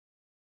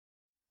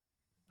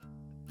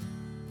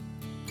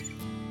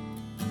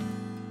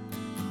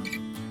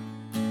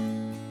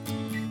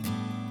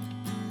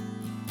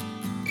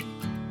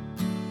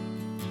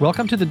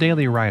Welcome to the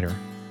Daily Writer,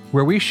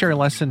 where we share a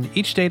lesson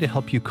each day to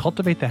help you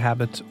cultivate the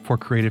habits for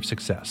creative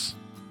success.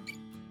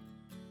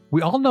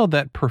 We all know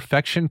that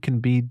perfection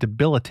can be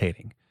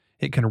debilitating.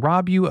 It can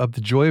rob you of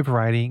the joy of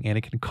writing, and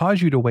it can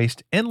cause you to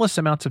waste endless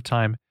amounts of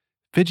time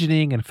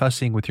fidgeting and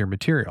fussing with your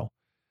material.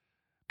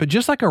 But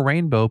just like a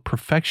rainbow,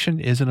 perfection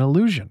is an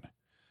illusion.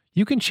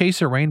 You can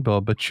chase a rainbow,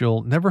 but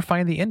you'll never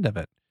find the end of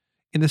it.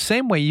 In the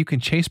same way, you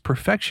can chase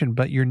perfection,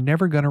 but you're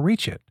never going to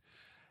reach it.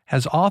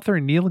 As author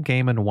Neil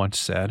Gaiman once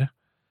said,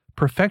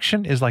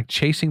 perfection is like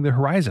chasing the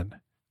horizon.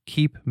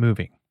 Keep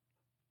moving.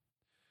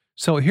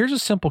 So here's a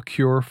simple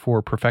cure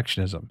for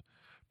perfectionism.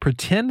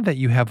 Pretend that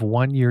you have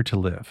 1 year to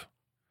live.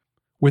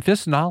 With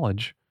this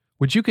knowledge,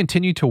 would you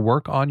continue to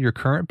work on your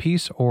current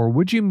piece, or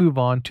would you move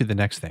on to the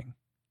next thing?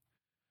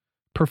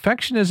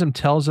 Perfectionism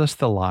tells us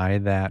the lie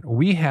that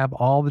we have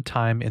all the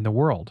time in the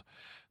world.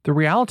 The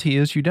reality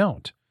is you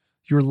don't.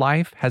 Your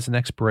life has an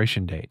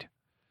expiration date.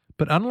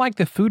 But unlike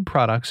the food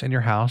products in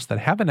your house that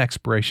have an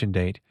expiration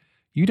date,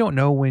 you don't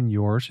know when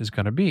yours is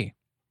going to be.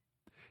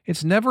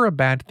 It's never a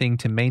bad thing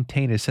to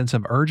maintain a sense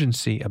of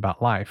urgency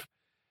about life.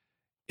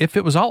 If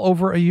it was all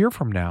over a year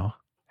from now,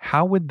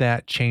 how would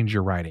that change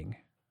your writing?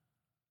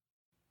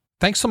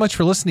 Thanks so much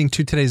for listening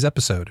to today's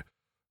episode.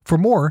 For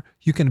more,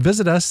 you can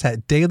visit us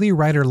at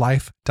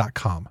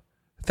dailywriterlife.com.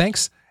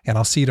 Thanks, and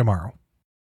I'll see you tomorrow.